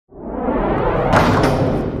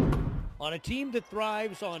On a team that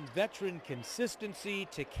thrives on veteran consistency,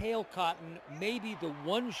 Tekele Cotton may be the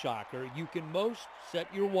one shocker you can most set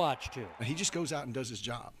your watch to. He just goes out and does his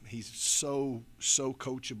job. He's so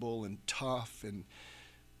coachable and tough and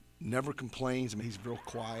never complains. I mean, he's real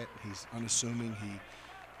quiet. He's unassuming.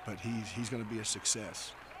 But he's going to be a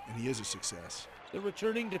success, and he is a success. The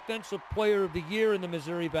returning Defensive Player of the Year in the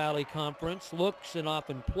Missouri Valley Conference looks and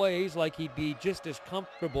often plays like he'd be just as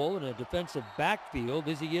comfortable in a defensive backfield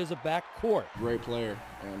as he is a backcourt. Great player,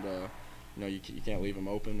 and you can't leave him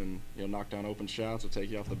open, and knock down open shots or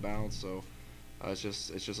take you off the bounce. So it's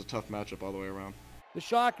just a tough matchup all the way around. The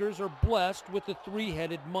Shockers are blessed with the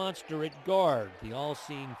three-headed monster at guard, the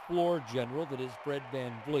all-seeing floor general that is Fred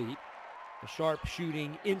VanVleet, the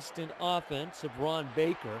sharp-shooting instant offense of Ron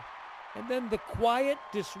Baker, and then the quiet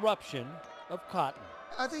disruption of Cotton.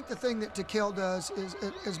 I think the thing that Tekele does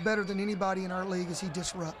is better than anybody in our league is he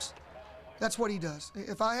disrupts. That's what he does.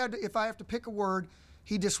 If I have to pick a word,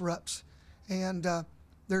 he disrupts, and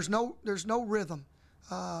there's no rhythm.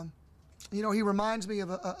 He reminds me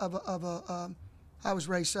of I was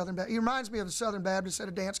raised Southern Baptist. He reminds me of a Southern Baptist at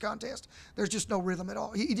a dance contest. There's just no rhythm at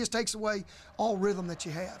all. He just takes away all rhythm that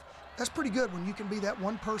you have. That's pretty good when you can be that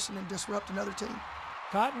one person and disrupt another team.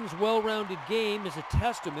 Cotton's well-rounded game is a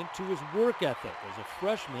testament to his work ethic. As a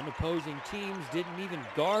freshman, opposing teams didn't even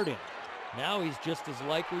guard him. Now he's just as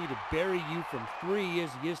likely to bury you from three as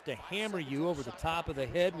he is to hammer you over the top of the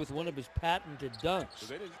head with one of his patented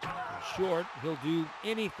dunks. In short, he'll do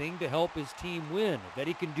anything to help his team win. That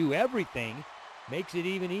he can do everything makes it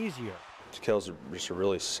even easier. Tekele's just a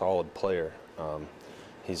really solid player.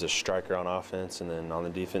 He's a striker on offense, and then on the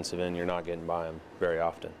defensive end, you're not getting by him very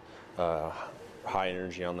often. High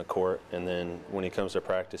energy on the court, and then when he comes to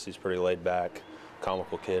practice, he's pretty laid back,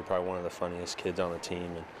 comical kid, probably one of the funniest kids on the team,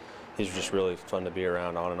 and he's just really fun to be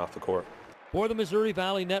around on and off the court. For the Missouri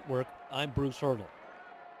Valley Network, I'm Bruce Hurdle.